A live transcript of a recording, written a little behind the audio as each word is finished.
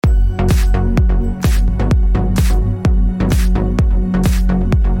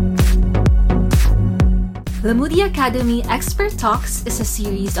Moody Academy Expert Talks is a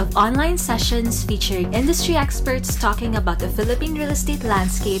series of online sessions featuring industry experts talking about the Philippine real estate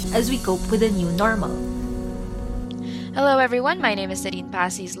landscape as we cope with the new normal. Hello everyone, my name is Nadine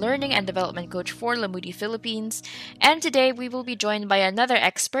Pasis, Learning and Development Coach for Moody Philippines, and today we will be joined by another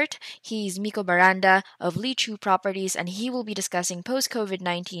expert. He's Miko Baranda of Lee Chu Properties, and he will be discussing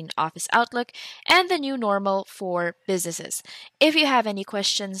post-COVID-19 office outlook and the new normal for businesses. If you have any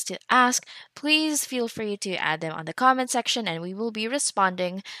questions to ask, please feel free to add them on the comment section and we will be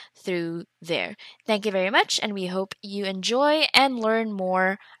responding through there. Thank you very much, and we hope you enjoy and learn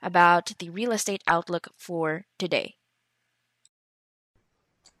more about the real estate outlook for today.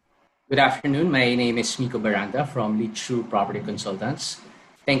 Good afternoon. My name is Miko Baranda from Lee Chu Property Consultants.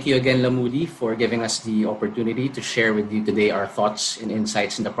 Thank you again, Moody, for giving us the opportunity to share with you today our thoughts and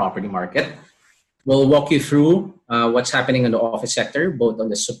insights in the property market. We'll walk you through what's happening in the office sector, both on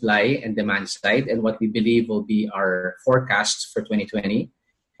the supply and demand side, and what we believe will be our forecasts for 2020.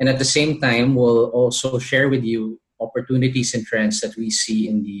 And at the same time, we'll also share with you opportunities and trends that we see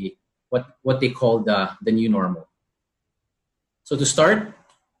in the what they call the new normal. So to start,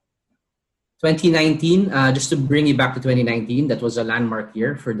 2019, just to bring you back to 2019, that was a landmark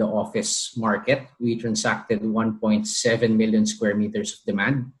year for the office market. We transacted 1.7 million square meters of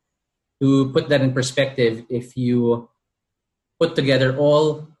demand. To put that in perspective, if you put together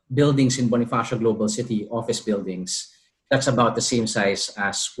all buildings in Bonifacio Global City, office buildings, that's about the same size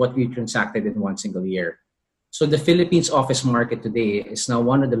as what we transacted in one single year. So the Philippines office market today is now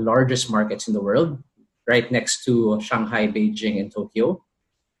one of the largest markets in the world, right next to Shanghai, Beijing, and Tokyo.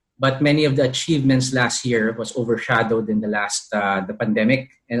 But many of the achievements last year was overshadowed in the pandemic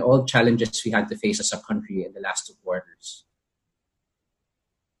and all challenges we had to face as a country in the last 2 quarters.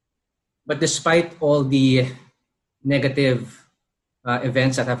 But despite all the negative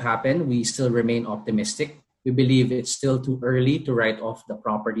events that have happened, we still remain optimistic. We believe it's still too early to write off the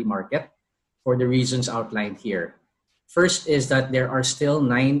property market for the reasons outlined here. First is that there are still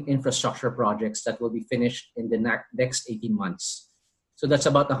 9 infrastructure projects that will be finished in the next 18 months. So that's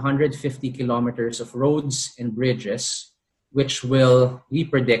about 150 kilometers of roads and bridges, which we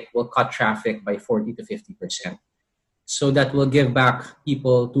predict will cut traffic by 40 to 50%. So that will give back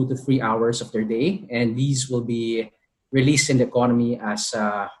people 2 to 3 hours of their day, and these will be released in the economy as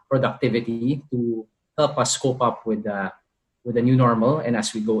productivity to help us cope up with the new normal and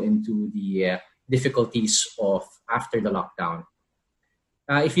as we go into the difficulties of after the lockdown.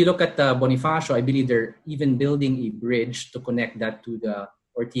 If you look at Bonifacio, I believe they're even building a bridge to connect that to the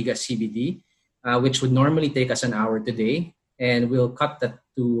Ortigas CBD, which would normally take us an hour today, and we'll cut that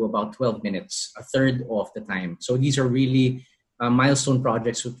to about 12 minutes, a third of the time. So these are really milestone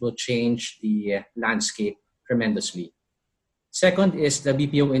projects which will change the landscape tremendously. Second is the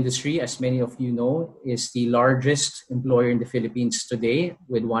BPO industry. As many of you know, is the largest employer in the Philippines today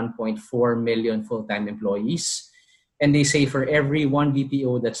with 1.4 million full-time employees. And they say for every 1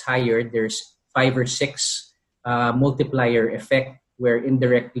 BPO that's hired, there's 5 or 6 multiplier effect where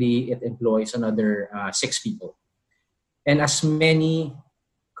indirectly it employs another 6 people. And as many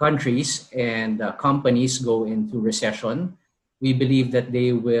countries and companies go into recession, we believe that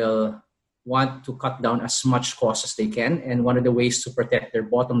they will want to cut down as much cost as they can. And one of the ways to protect their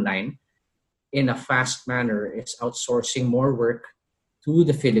bottom line in a fast manner is outsourcing more work to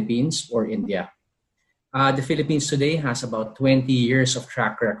the Philippines or India. The Philippines today has about 20 years of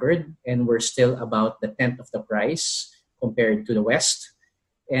track record, and we're still about the 10th of the price compared to the West.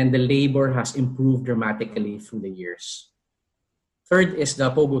 And the labor has improved dramatically through the years. Third is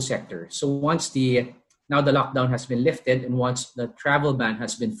the POGO sector. So now the lockdown has been lifted, and once the travel ban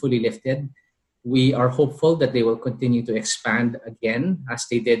has been fully lifted, we are hopeful that they will continue to expand again as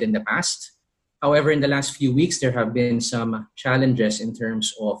they did in the past. However, in the last few weeks, there have been some challenges in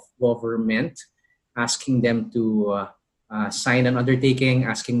terms of government asking them to sign an undertaking,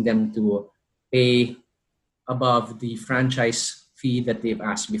 asking them to pay above the franchise fee that they've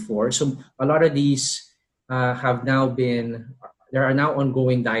asked before. So a lot of these there are now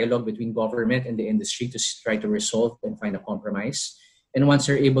ongoing dialogue between government and the industry to try to resolve and find a compromise. And once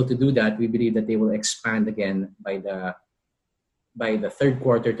they're able to do that, we believe that they will expand again by the 3rd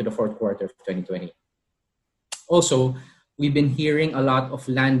quarter to the 4th quarter of 2020. Also, we've been hearing a lot of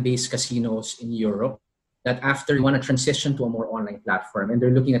land-based casinos in Europe that after they want to transition to a more online platform, and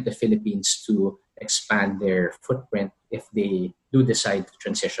they're looking at the Philippines to expand their footprint if they do decide to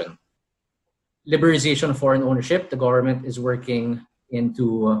transition. Liberalization of foreign ownership. The government is working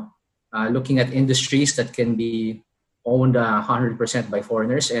into looking at industries that can be owned 100% by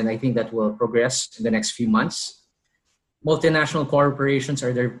foreigners, and I think that will progress in the next few months. Multinational corporations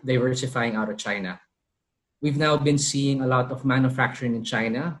are diversifying out of China. we've now been seeing a lot of manufacturing in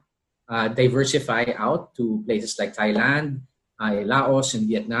China diversify out to places like Thailand, Laos, and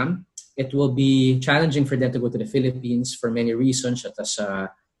Vietnam. It will be challenging for them to go to the Philippines for many reasons, such as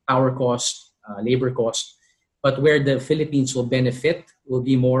power cost, labor cost. But where the Philippines will benefit will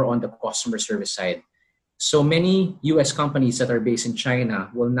be more on the customer service side. So many U.S. companies that are based in China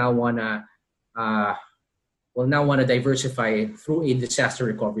will now wanna diversify through a disaster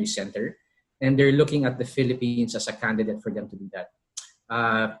recovery center, and they're looking at the Philippines as a candidate for them to do that.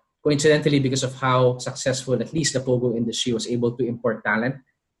 Coincidentally, because of how successful at least the Pogo industry was able to import talent,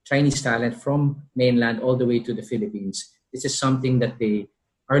 Chinese talent from mainland all the way to the Philippines, this is something that they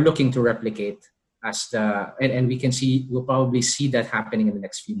are looking to replicate and we'll probably see that happening in the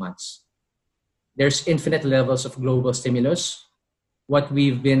next few months. There's infinite levels of global stimulus. What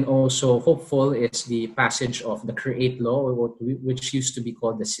we've been also hopeful is the passage of the CREATE law, which used to be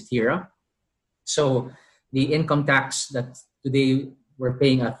called the CITIRA. So the income tax that today we're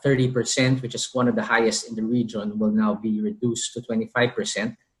paying at 30%, which is one of the highest in the region, will now be reduced to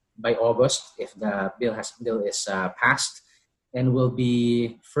 25% by August if the bill is passed, and will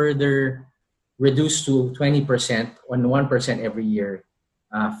be further reduced to 20% on 1% every year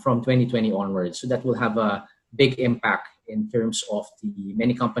from 2020 onwards. So that will have a big impact in terms of the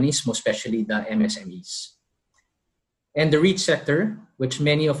many companies, most especially the MSMEs. And the REIT sector, which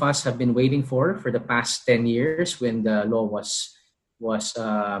many of us have been waiting for the past 10 years when the law was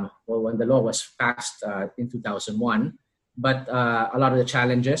passed in 2001. But a lot of the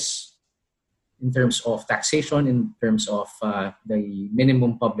challenges in terms of taxation, in terms of the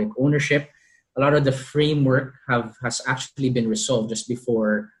minimum public ownership, a lot of the framework has actually been resolved just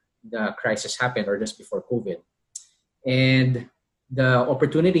before the crisis happened or just before COVID. And the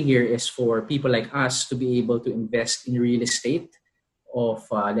opportunity here is for people like us to be able to invest in real estate of,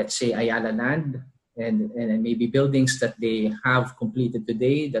 let's say, Ayala land and maybe buildings that they have completed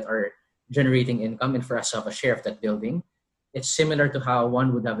today that are generating income, and for us to have a share of that building. It's similar to how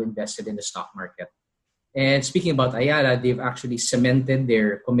one would have invested in the stock market. And speaking about Ayala, they've actually cemented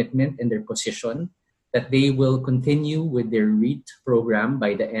their commitment and their position that they will continue with their REIT program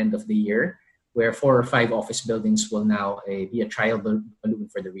by the end of the year, where 4 or 5 office buildings will now be a trial balloon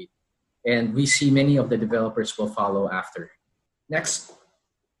for the REIT. And we see many of the developers will follow after. Next.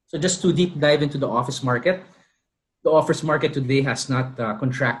 So just to deep dive into the office market, the office market today has not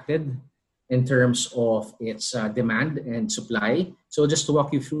contracted in terms of its demand and supply. So just to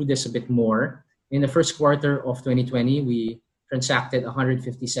walk you through this a bit more, in the first quarter of 2020, we transacted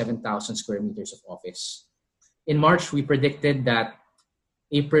 157,000 square meters of office. In March, we predicted that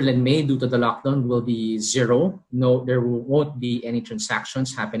April and May, due to the lockdown, will be zero. No, there won't be any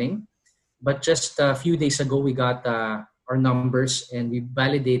transactions happening. But just a few days ago, we got our numbers, and we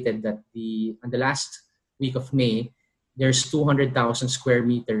validated that in the last week of May, there's 200,000 square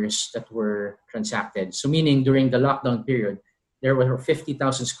meters that were transacted. So meaning during the lockdown period, there were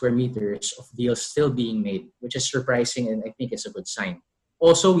 50,000 square meters of deals still being made, which is surprising, and I think it's a good sign.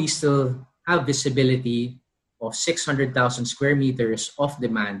 Also, we still have visibility of 600,000 square meters of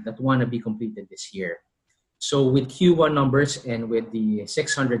demand that want to be completed this year. So with Q1 numbers and with the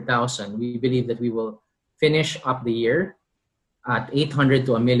 600,000, we believe that we will finish up the year at 800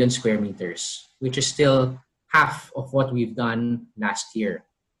 to 1 million square meters, which is still half of what we've done last year.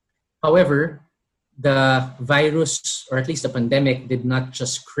 However, the virus, or at least the pandemic, did not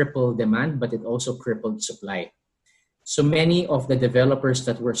just cripple demand, but it also crippled supply. So many of the developers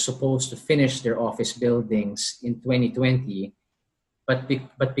that were supposed to finish their office buildings in 2020,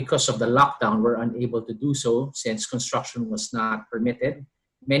 but because of the lockdown, were unable to do so since construction was not permitted.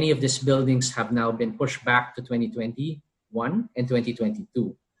 Many of these buildings have now been pushed back to 2021 and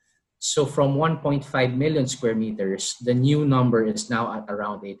 2022. So from 1.5 million square meters, the new number is now at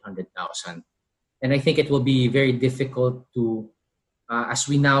around 800,000. And I think it will be very difficult to, as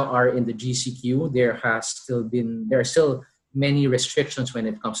we now are in the GCQ, there are still many restrictions when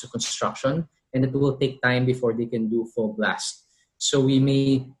it comes to construction, and it will take time before they can do full blast. So we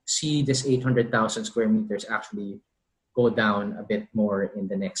may see this 800,000 square meters actually go down a bit more in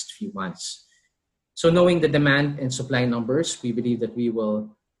the next few months. So knowing the demand and supply numbers, we believe that we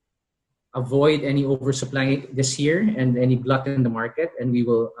will avoid any oversupply this year and any glut in the market, and we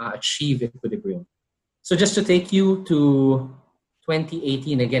will achieve equilibrium. So just to take you to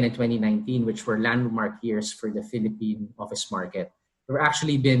 2018 again and 2019, which were landmark years for the Philippine office market, we've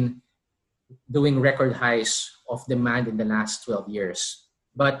actually been doing record highs of demand in the last 12 years.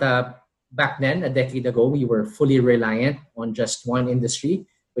 But back then, a decade ago, we were fully reliant on just one industry,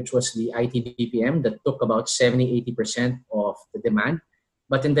 which was the IT BPM that took about 70-80% of the demand.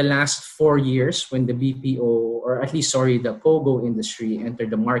 But in the last 4 years, when the BPO, or at least, sorry, the POGO industry entered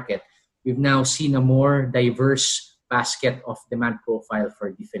the market, we've now seen a more diverse basket of demand profile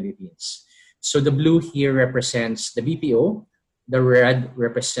for the Philippines. So the blue here represents the BPO, the red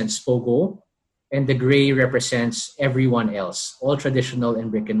represents POGO, and the gray represents everyone else, all traditional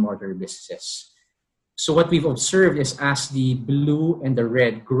and brick and mortar businesses. So what we've observed is as the blue and the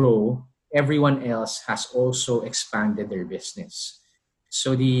red grow, everyone else has also expanded their business.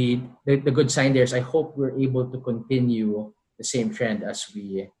 So the good sign there is I hope we're able to continue the same trend as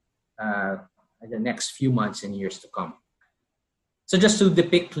we in the next few months and years to come. So just to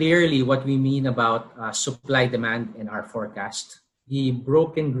depict clearly what we mean about supply demand in our forecast, the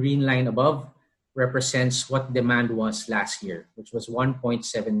broken green line above represents what demand was last year, which was 1.7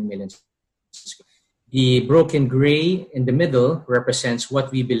 million. The broken gray in the middle represents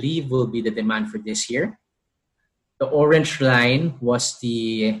what we believe will be the demand for this year. The orange line was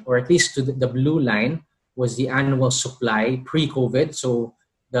or at least to the blue line, was the annual supply pre-COVID. So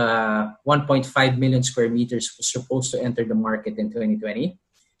the 1.5 million square meters was supposed to enter the market in 2020.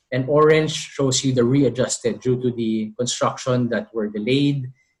 And orange shows you the readjusted due to the construction that were delayed,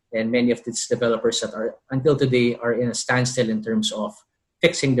 and many of these developers that are until today are in a standstill in terms of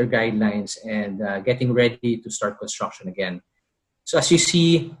fixing their guidelines and getting ready to start construction again. So as you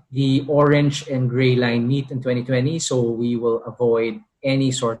see, the orange and gray line meet in 2020, so we will avoid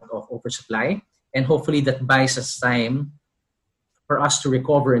any sort of oversupply, and hopefully that buys us time for us to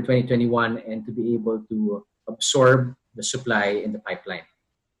recover in 2021 and to be able to absorb the supply in the pipeline.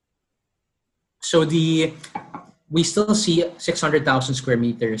 So we still see 600,000 square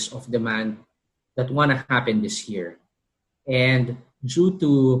meters of demand that want to happen this year. And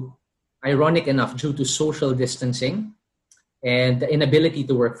ironic enough, due to social distancing and the inability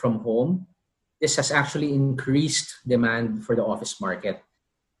to work from home, this has actually increased demand for the office market.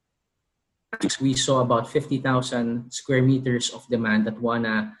 We saw about 50,000 square meters of demand that want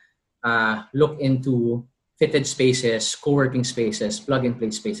to look into fitted spaces, co-working spaces, plug-and-play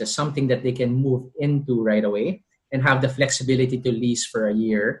spaces, something that they can move into right away and have the flexibility to lease for a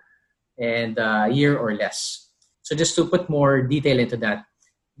year and a year or less. So just to put more detail into that,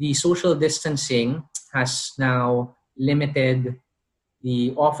 the social distancing has now limited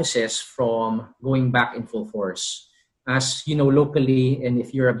the offices from going back in full force. As you know, locally, and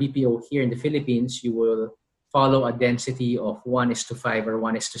if you're a BPO here in the Philippines, you will follow a density of 1:5 or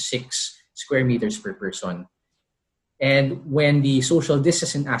 1:6 square meters per person. And when the social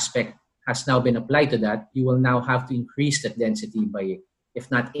distancing aspect has now been applied to that, you will now have to increase that density by, if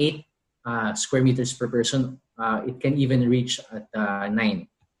not 8 square meters per person, it can even reach at 9.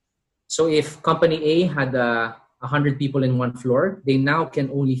 So if company A had 100 people in one floor, they now can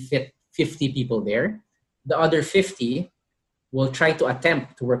only fit 50 people there. The other 50 will try to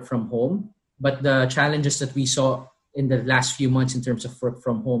attempt to work from home. But the challenges that we saw in the last few months in terms of work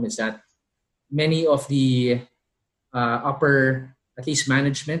from home is that many of the upper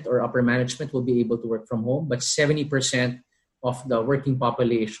management will be able to work from home, but 70% of the working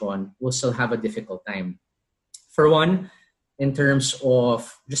population will still have a difficult time. For one, in terms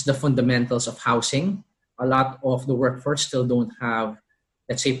of just the fundamentals of housing, a lot of the workforce still don't have,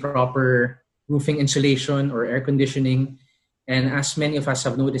 let's say, proper roofing insulation or air conditioning. And as many of us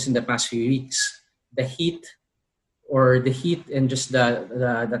have noticed in the past few weeks, the heat and just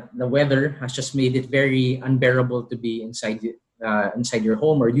the weather has just made it very unbearable to be inside your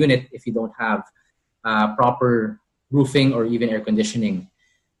home or unit if you don't have proper roofing or even air conditioning.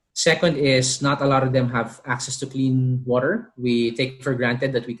 Second is not a lot of them have access to clean water. We take for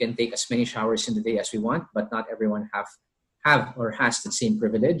granted that we can take as many showers in the day as we want, but not everyone have or has the same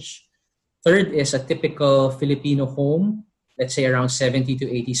privilege. Third is a typical Filipino home, let's say around 70 to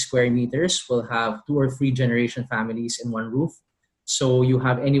 80 square meters, will have 2 or 3 generation families in one roof. So you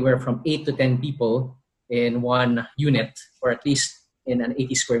have anywhere from 8 to 10 people in one unit, or at least in an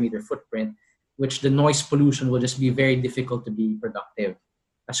 80 square meter footprint, which the noise pollution will just be very difficult to be productive,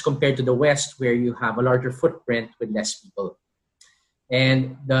 as compared to the West, where you have a larger footprint with less people.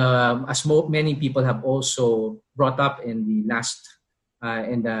 And as many people have also brought up in the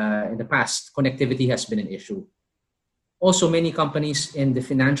past, connectivity has been an issue. Also, many companies in the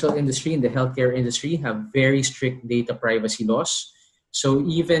financial industry, in the healthcare industry, have very strict data privacy laws. So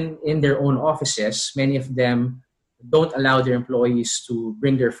even in their own offices, many of them don't allow their employees to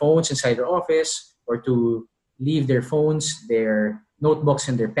bring their phones inside their office or to leave their phones, their notebooks,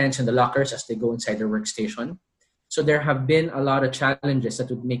 and their pens in the lockers as they go inside their workstation. So there have been a lot of challenges that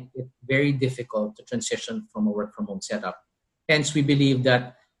would make it very difficult to transition from a work from home setup. Hence, we believe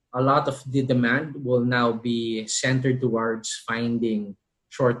that a lot of the demand will now be centered towards finding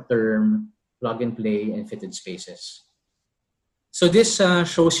short-term, plug-and-play, and fitted spaces. So this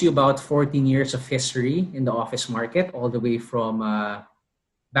shows you about 14 years of history in the office market, all the way from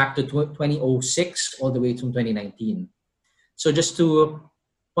back to 2006 all the way to 2019. So just to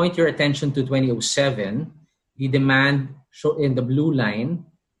point your attention to 2007, the demand show in the blue line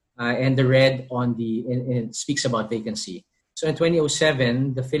and the red on it speaks about vacancy. So in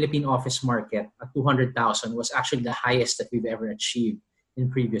 2007, the Philippine office market at 200,000 was actually the highest that we've ever achieved in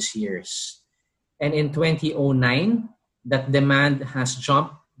previous years. And in 2009, that demand has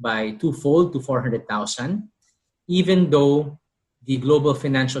jumped by twofold to 400,000, even though the global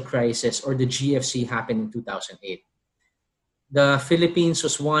financial crisis or the GFC happened in 2008. The Philippines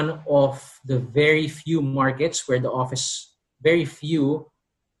was one of the very few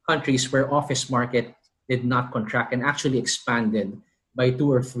countries where office market did not contract and actually expanded by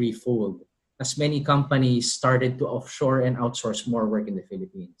 2 or 3-fold, as many companies started to offshore and outsource more work in the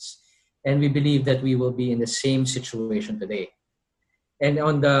Philippines. And we believe that we will be in the same situation today. And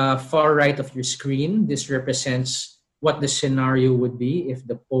on the far right of your screen, this represents what the scenario would be if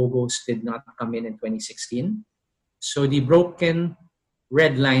the POGOs did not come in 2016. So the broken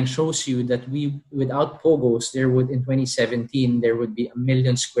red line shows you that without POGOs, in 2017, there would be 1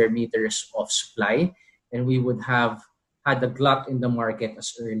 million square meters of supply, and we would have had a glut in the market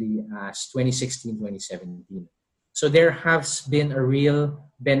as early as 2016, 2017. So there has been a real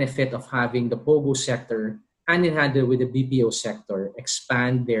benefit of having the POGO sector hand in hand with the BPO sector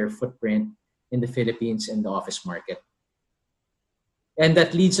expand their footprint in the Philippines and the office market. And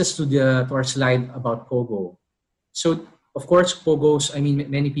that leads us to our slide about POGO. So, of course, POGOs,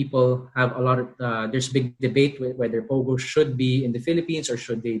 many people have there's big debate whether POGOs should be in the Philippines or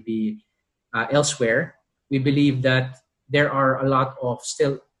should they be elsewhere. We believe that there are a lot of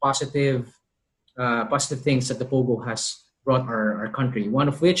still positive things that the POGO has brought our country. One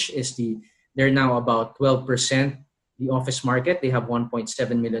of which is they're now about 12% the office market. They have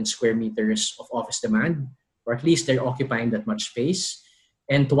 1.7 million square meters of office demand, or at least they're occupying that much space,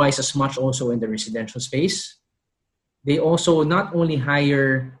 and twice as much also in the residential space. They also not only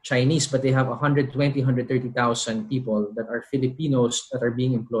hire Chinese, but they have 130,000 people that are Filipinos that are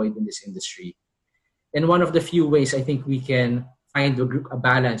being employed in this industry. And one of the few ways I think we can find a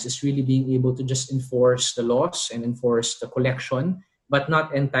balance is really being able to just enforce the laws and enforce the collection, but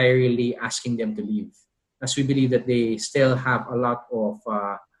not entirely asking them to leave, as we believe that they still have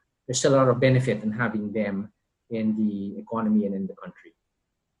there's still a lot of benefit in having them in the economy and in the country.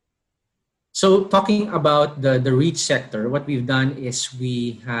 So talking about the REIT sector, what we've done is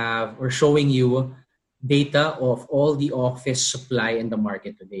we're showing you data of all the office supply in the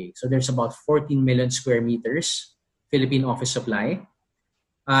market today. So there's about 14 million square meters Philippine office supply.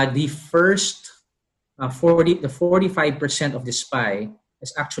 The 45% of this pie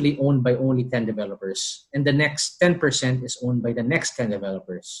is actually owned by only 10 developers, and the next 10% is owned by the next 10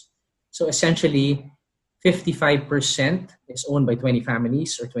 developers. So essentially, 55% is owned by 20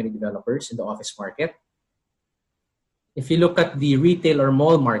 families or 20 developers in the office market. If you look at the retail or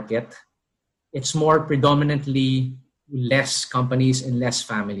mall market, it's more predominantly less companies and less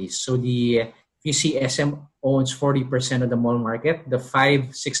families. So if you see SM owns 40% of the mall market, the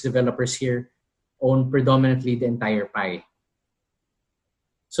 5-6 developers here own predominantly the entire pie.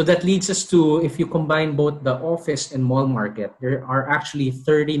 So that leads us to, if you combine both the office and mall market, there are actually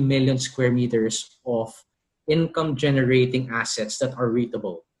 30 million square meters of income-generating assets that are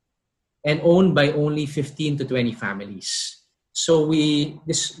REITable and owned by only 15 to 20 families. So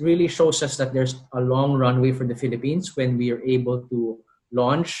this really shows us that there's a long runway for the Philippines when we are able to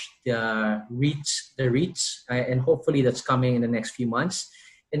launch the REITs, and hopefully that's coming in the next few months.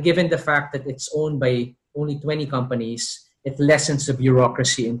 And given the fact that it's owned by only 20 companies, it lessens the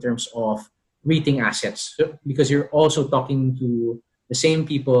bureaucracy in terms of REITing assets, because you're also talking to the same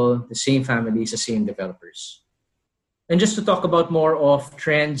people, the same families, the same developers. And just to talk about more of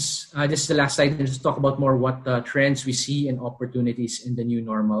trends, this is the last slide, just to talk about more what trends we see and opportunities in the new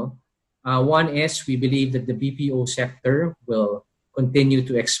normal. One is we believe that the BPO sector will continue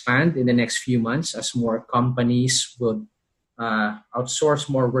to expand in the next few months as more companies will outsource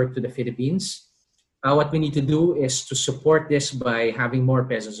more work to the Philippines. What we need to do is to support this by having more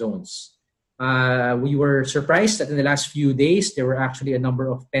PEZA zones. We were surprised that in the last few days, there were actually a number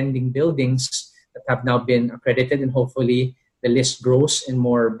of pending buildings that have now been accredited, and hopefully the list grows and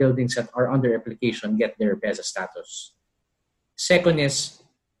more buildings that are under application get their PEZA status. Second is,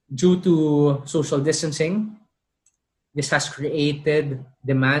 due to social distancing, this has created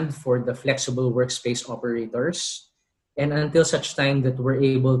demand for the flexible workspace operators. And until such time that we're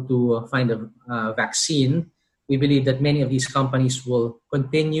able to find a vaccine, we believe that many of these companies will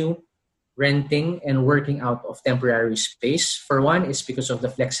continue renting and working out of temporary space. For one, is because of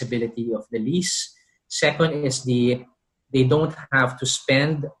the flexibility of the lease. Second is they don't have to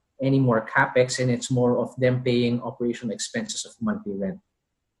spend any more capex, and it's more of them paying operational expenses of monthly rent.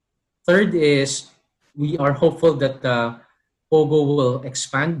 Third is we are hopeful that POGO will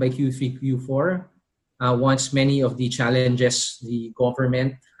expand by Q3, Q4 once many of the challenges the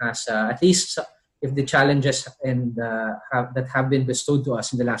government has, at least if the challenges that have been bestowed to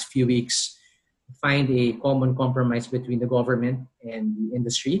us in the last few weeks, find a common compromise between the government and the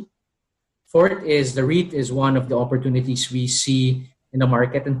industry. Fourth is the REIT is one of the opportunities we see in the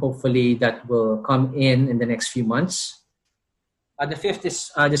market, and hopefully that will come in the next few months. The fifth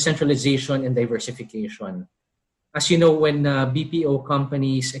is decentralization and diversification. As you know, when BPO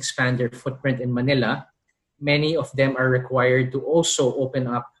companies expand their footprint in Manila, many of them are required to also open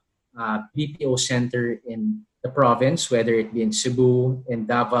up BPO center in the province, whether it be in Cebu, in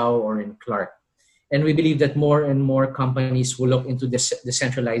Davao, or in Clark. And we believe that more and more companies will look into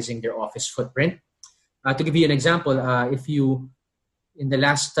decentralizing their office footprint. To give you an example, if you, in the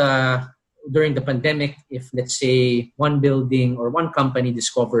last, during the pandemic, if let's say one building or one company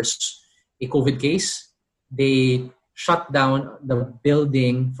discovers a COVID case, they shut down the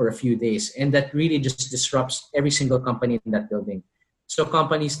building for a few days. And that really just disrupts every single company in that building. So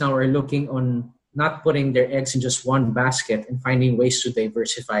companies now are looking on not putting their eggs in just one basket and finding ways to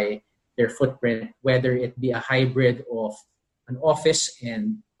diversify their footprint, whether it be a hybrid of an office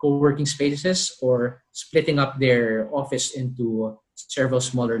and co-working spaces or splitting up their office into several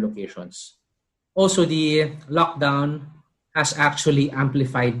smaller locations. Also, the lockdown has actually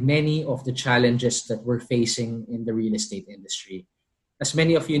amplified many of the challenges that we're facing in the real estate industry. As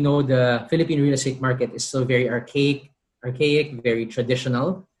many of you know, the Philippine real estate market is still very archaic, very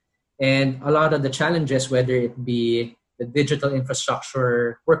traditional. And a lot of the challenges, whether it be the digital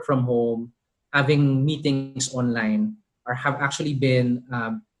infrastructure, work from home, having meetings online, have actually been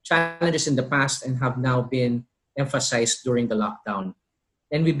challenges in the past and have now been emphasized during the lockdown.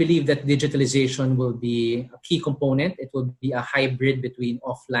 And we believe that digitalization will be a key component. It will be a hybrid between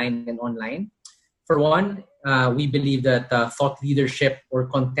offline and online. For one, we believe that thought leadership or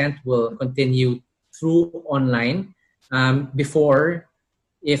content will continue through online. Before,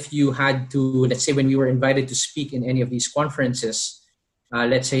 if you had to, let's say when we were invited to speak in any of these conferences,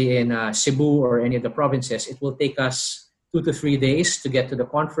 let's say in Cebu or any of the provinces, it will take us 2 to 3 days to get to the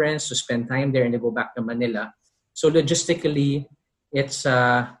conference, to spend time there and to go back to Manila. So logistically, it's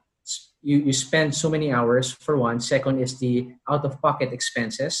you spend so many hours for one. Second is the out-of-pocket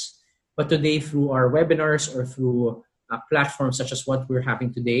expenses. But today, through our webinars or through platforms such as what we're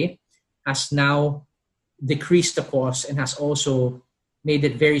having today, has now decreased the cost and has also made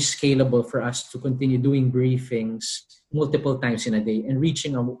it very scalable for us to continue doing briefings multiple times in a day and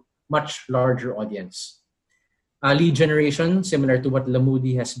reaching a much larger audience. Lead generation, similar to what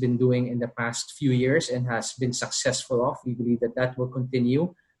Lamudi has been doing in the past few years and has been successful of. We believe that that will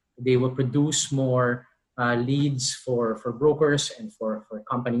continue. They will produce more leads for brokers and for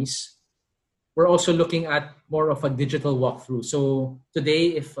companies. We're also looking at more of a digital walkthrough. So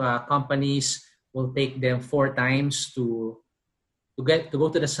today, if companies will take them 4 times to go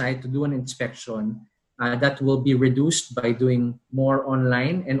to the site to do an inspection, that will be reduced by doing more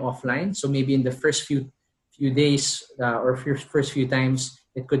online and offline. So maybe in the first few days or first few times,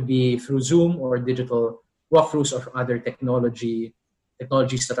 it could be through Zoom or digital walkthroughs of other technologies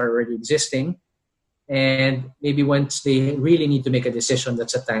that are already existing. And maybe once they really need to make a decision,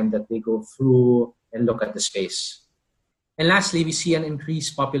 that's a time that they go through and look at the space. And lastly, we see an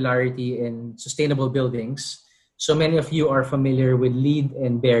increased popularity in sustainable buildings. So many of you are familiar with LEED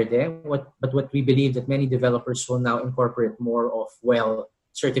and Verde, but what we believe that many developers will now incorporate more of WELL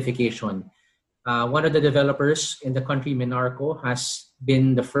certification. One of the developers in the country, Menarco, has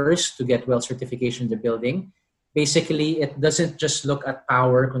been the first to get WELL certification in the building. Basically, it doesn't just look at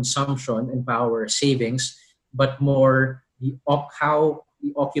power consumption and power savings, but more how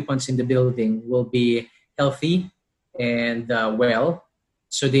the occupants in the building will be healthy and well.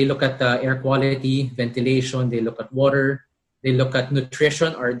 So they look at air quality, ventilation, they look at water, they look at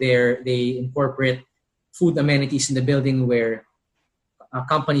nutrition, they incorporate food amenities in the building where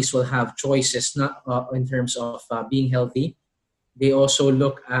companies will have choices not in terms of being healthy. They also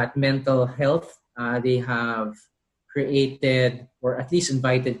look at mental health. They have created or at least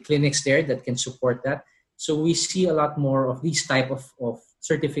invited clinics there that can support that. So we see a lot more of these type of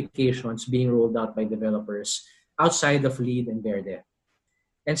certifications being rolled out by developers outside of LEED and Verde.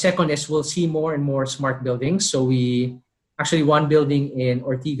 And second is we'll see more and more smart buildings. So one building in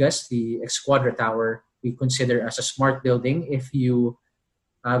Ortigas, the Esquadra Tower, we consider as a smart building. If you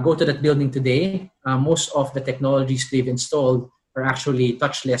go to that building today, most of the technologies they've installed are actually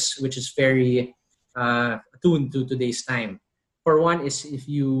touchless, which is very attuned to today's time. For one, is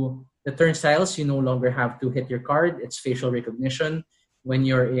the turnstiles, you no longer have to hit your card. It's facial recognition. When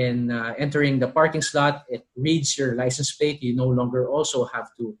you're entering the parking slot, it reads your license plate. You no longer also have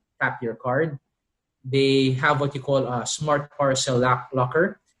to tap your card. They have what you call a smart parcel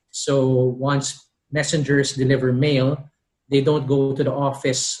locker. So once messengers deliver mail, they don't go to the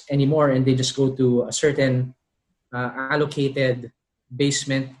office anymore, and they just go to a certain allocated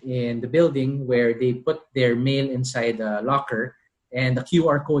basement in the building where they put their mail inside the locker, and the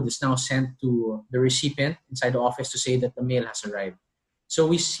QR code is now sent to the recipient inside the office to say that the mail has arrived. So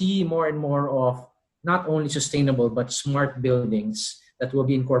we see more and more of not only sustainable but smart buildings that will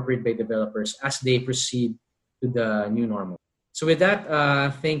be incorporated by developers as they proceed to the new normal. So with that,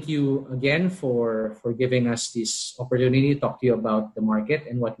 thank you again for giving us this opportunity to talk to you about the market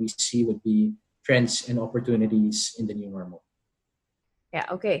and what we see would be trends and opportunities in the new normal. Yeah,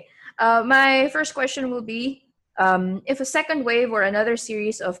 okay. My first question will be, if a second wave or another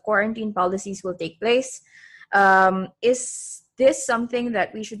series of quarantine policies will take place, is this something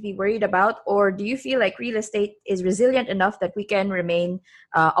that we should be worried about, or do you feel like real estate is resilient enough that we can remain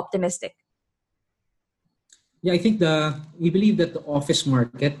optimistic? Yeah, I think we believe that the office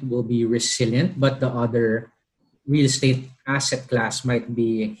market will be resilient, but the other real estate asset class might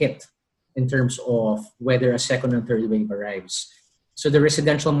be hit in terms of whether a second and third wave arrives. So the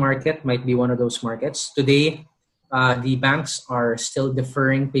residential market might be one of those markets. Today, the banks are still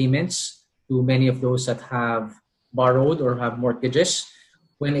deferring payments to many of those that have borrowed or have mortgages.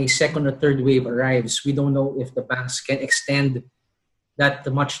 When a second or third wave arrives, we don't know if the banks can extend that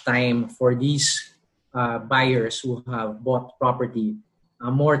much time for these buyers who have bought property,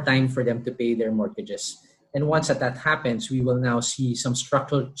 more time for them to pay their mortgages. And once that happens, we will now see some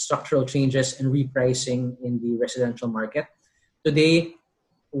structural changes and repricing in the residential market. Today,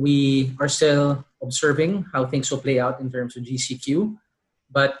 we are still observing how things will play out in terms of GCQ.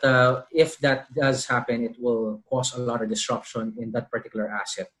 But if that does happen, it will cause a lot of disruption in that particular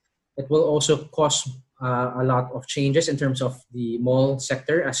asset. It will also cause a lot of changes in terms of the mall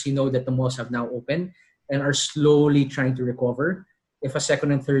sector. As you know, that the malls have now opened and are slowly trying to recover. If a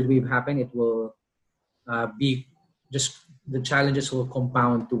second and third wave happen, it will be just the challenges will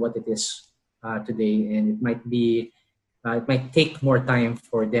compound to what it is today, and it might take more time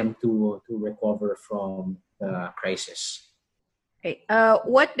for them to recover from the crisis. Okay.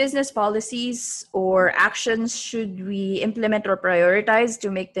 What business policies or actions should we implement or prioritize to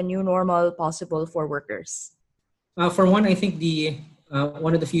make the new normal possible for workers? For one, I think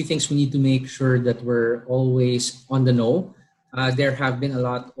one of the few things we need to make sure that we're always on the know. There have been a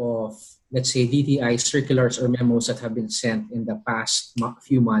lot of, let's say, DTI circulars or memos that have been sent in the past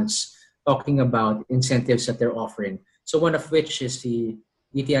few months talking about incentives that they're offering. So one of which is the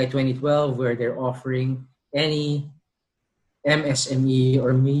DTI 2012, where they're offering any MSME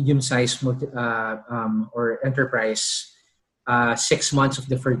or medium-sized or enterprise 6 months of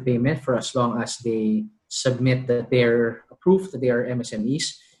deferred payment for as long as they submit that they're approved that they are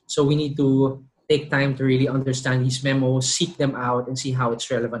MSMEs. So we need to take time to really understand these memos, seek them out, and see how it's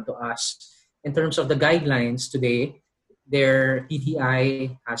relevant to us. In terms of the guidelines today, their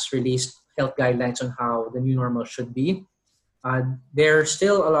DTI has released health guidelines on how the new normal should be. There's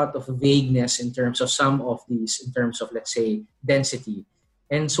still a lot of vagueness in terms of some of these, in terms of, let's say, density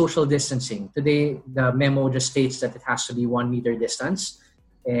and social distancing. Today, the memo just states that it has to be 1 meter distance,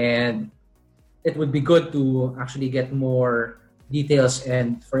 and it would be good to actually get more details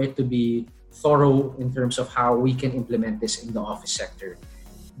and for it to be thorough in terms of how we can implement this in the office sector.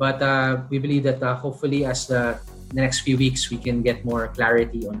 But we believe that hopefully as the next few weeks, we can get more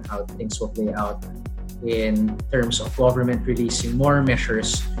clarity on how things will play out in terms of government releasing more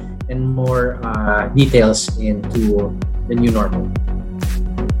measures and more details into the new normal.